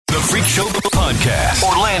Freak Show Podcast.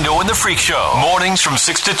 Orlando and the Freak Show. Mornings from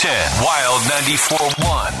 6 to 10. Wild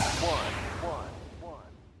 94.1. All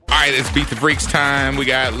right, it's Beat the Freaks time. We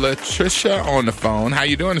got Latricia on the phone. How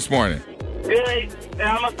you doing this morning? Good.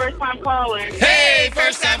 I'm a first-time caller. Hey,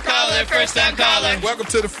 first-time caller. Welcome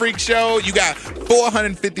to the Freak Show. You got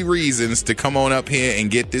 450 reasons to come on up here and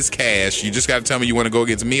get this cash. You just got to tell me you want to go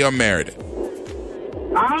against me or Meredith.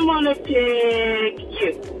 I'm going to pick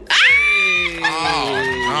you.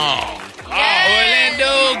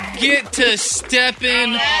 Orlando, get to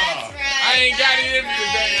stepping. I ain't got it in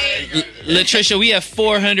me today. Latricia, we have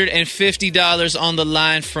 $450 on the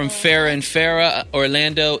line from Farrah and Farrah.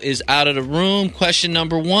 Orlando is out of the room. Question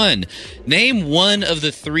number 1. Name one of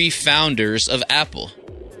the 3 founders of Apple.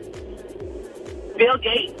 Bill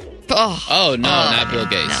Gates. Oh, no, not Bill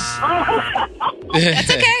Gates. No. That's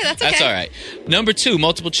okay. That's all right. Number 2,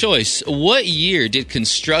 multiple choice. What year did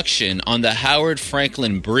construction on the Howard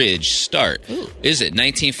Franklin Bridge start? Ooh. Is it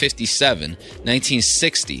 1957,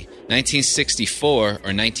 1960, 1964, or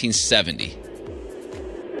 1970?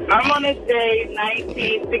 I'm going to say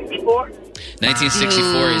 1964.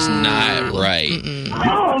 1964 is not right.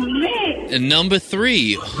 Oh, man. And number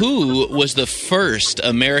 3, who was the first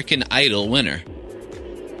American Idol winner?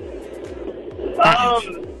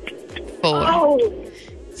 4,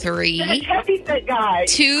 3, That heavy set guy.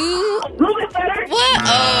 2. Ruben Better. What?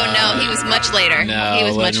 Oh no, he was much later. No, he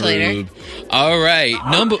was much wasn't later. Rube. All right,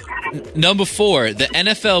 number 4. The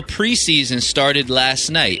NFL preseason started last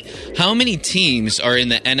night. How many teams are in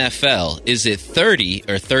the NFL? Is it 30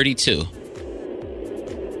 or 32?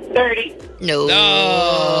 30. No.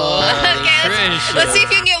 Tricia. Let's see if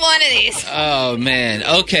you can get one of these. Oh, man.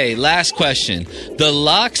 Okay, last question. The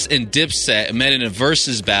Lox and Dipset met in a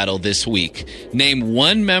versus battle this week. Name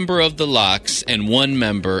one member of the Lox and one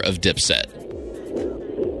member of Dipset.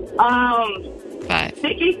 5,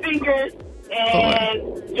 Sticky Fingers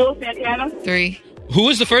and Jules Santana. 3. Who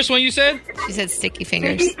was the first one you said? She said sticky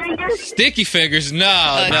fingers. Sticky Fingers. Sticky Fingers.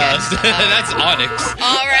 No, Okay. That's Onyx.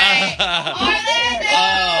 All right.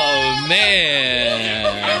 Oh,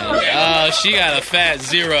 man. Oh, she got a fat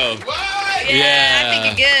 0. I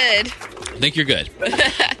think you're good. I think you're good.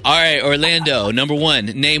 All right, Orlando, number 1.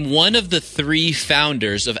 Name one of the 3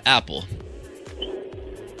 founders of Apple.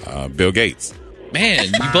 Bill Gates. Man,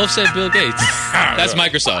 you both said Bill Gates. That's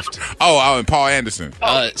Microsoft. Oh, and Paul Anderson.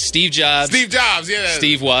 Steve Jobs. Steve Jobs, yeah.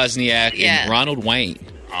 Steve Wozniak Yeah. and Ronald Wayne.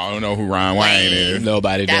 I don't know who Ron Wayne is.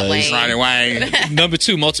 Nobody That does. Wayne. Ronnie Wayne. Number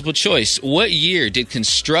 2, multiple choice. What year did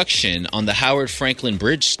construction on the Howard Franklin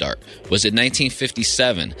Bridge start? Was it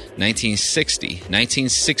 1957, 1960,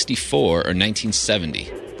 1964, or 1970?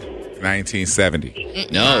 1970.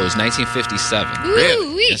 No, it was 1957.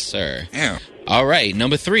 Woo-wee. Yes, sir. Damn. All right,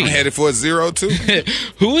 number 3. I'm headed for a 0, too.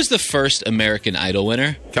 Who was the first American Idol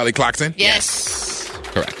winner? Kelly Clarkson. Yes.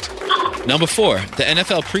 Correct. Number 4. The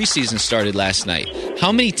NFL preseason started last night.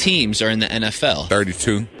 How many teams are in the NFL?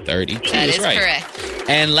 32. 32 That is is right. correct.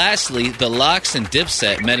 And lastly, the Lox and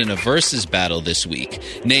Dipset met in a versus battle this week.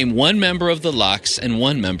 Name one member of the Lox and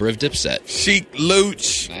one member of Dipset. Sheik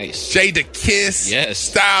Luch. Nice. Jada Kiss. Yes.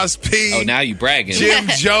 Styles P. Oh, now you bragging. Jim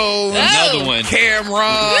Jones. Another one.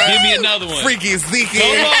 Cameron. Give me another one. Freaky Zeke.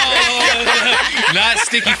 Come on. Not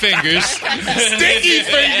Sticky Fingers. Sticky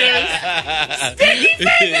Fingers. Sticky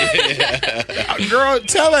Fingers. Girl,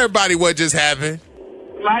 tell everybody what just happened.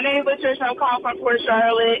 My name is Latricia. I'm calling from Port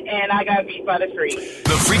Charlotte, and I got beat by the Freak.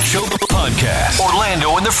 The Freak Show Podcast.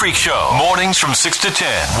 Orlando and the Freak Show. Mornings from 6 to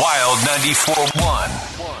 10. Wild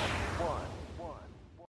 94.1.